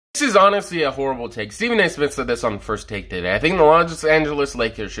This is honestly a horrible take. Stephen A.Smith said this on First Take today. I think the Los Angeles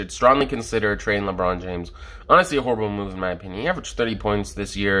Lakers should strongly consider trading LeBron James. Honestly, a horrible move in my opinion. He averaged 30 points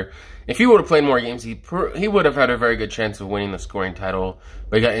this year. If he would have played more games, he would have had a very good chance of winning the scoring title,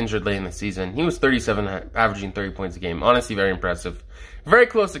 but he got injured late in the season. He was 37, averaging 30 points a game. Honestly, very impressive. Very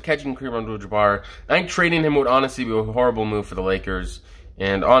close to catching Kareem Abdul-Jabbar. I think trading him would honestly be a horrible move for the Lakers,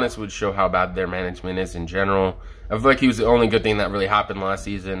 and honestly would show how bad their management is in general. I feel like he was the only good thing that really happened last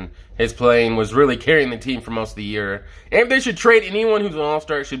season. His playing was really carrying the team for most of the year. And if they should trade anyone who's an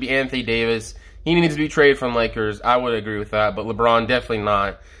all-star, it should be Anthony Davis. He needs to be traded from Lakers. I would agree with that, but LeBron definitely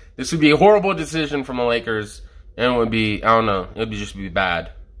not. This would be a horrible decision from the Lakers, and it would be, I don't know, it would just be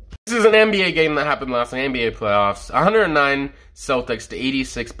bad. This is an NBA game that happened last night, NBA playoffs. 109 Celtics to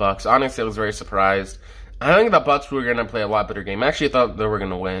 86 Bucks. Honestly, I was very surprised. I think the Bucks were going to play a lot better game. I actually thought they were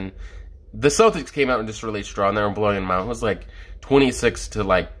going to win. The Celtics came out just really strong. They were blowing them out. It was like 26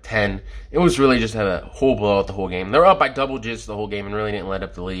 to 10. It was really just had a whole blowout the whole game. They were up by double digits the whole game and really didn't let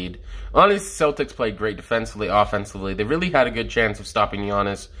up the lead. Honestly, Celtics played great defensively, offensively. They really had a good chance of stopping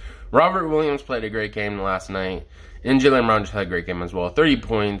Giannis. Robert Williams played a great game last night. And Jalen Brown just had a great game as well. 30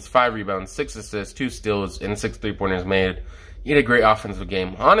 points, 5 rebounds, 6 assists, 2 steals, and 6 3-pointers made. He had a great offensive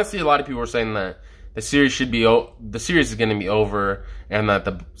game. Honestly, a lot of people were saying that the series is going to be over, and that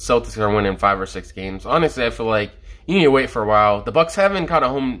the Celtics are winning 5 or 6 games. Honestly, I feel like you need to wait for a while. The Bucks haven't got a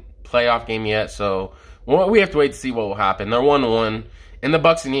home playoff game yet, so we have to wait to see what will happen. They're 1-1, and the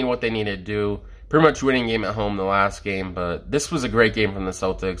Bucks need what they need to do. Pretty much winning game at home the last game, but this was a great game from the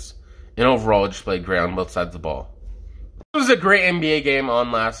Celtics, and overall, it just played great on both sides of the ball. This was a great NBA game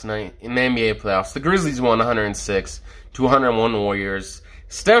on last night in the NBA playoffs. The Grizzlies won 106 to 101 Warriors.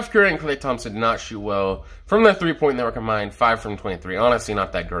 Steph Curry and Klay Thompson did not shoot well. From the three-point, they were combined 5 from 23. Honestly,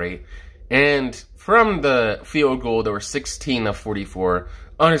 not that great. And from the field goal, they were 16 of 44.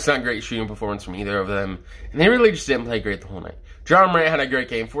 Honestly, not great shooting performance from either of them. And they really just didn't play great the whole night. John Morant had a great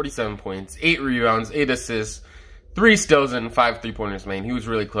game, 47 points, 8 rebounds, 8 assists, 3 steals, and 5 3-pointers made. He was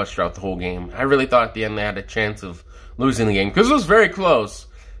really clutch throughout the whole game. I really thought at the end they had a chance of losing the game because it was very close.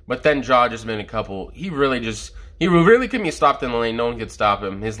 But then Ja just made a couple. He really couldn't be stopped in the lane. No one could stop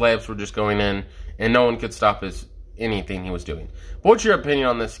him. His layups were just going in, and no one could stop anything he was doing. But what's your opinion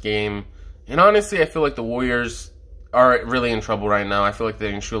on this game? And honestly, I feel like the Warriors are really in trouble right now. I feel like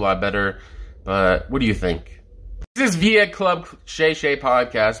they can shoot a lot better. But what do you think? This is via Club Shay Shay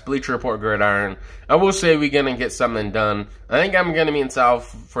Podcast, Bleacher Report Gridiron. I will say we're going to get something done. I think I'm going to be in South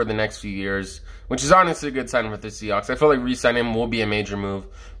for the next few years, which is honestly a good sign for the Seahawks. I feel like re-signing him will be a major move.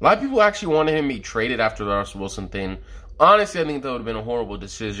 A lot of people actually wanted him to be traded after the Russell Wilson thing. Honestly, I think that would have been a horrible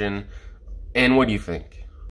decision. And what do you think?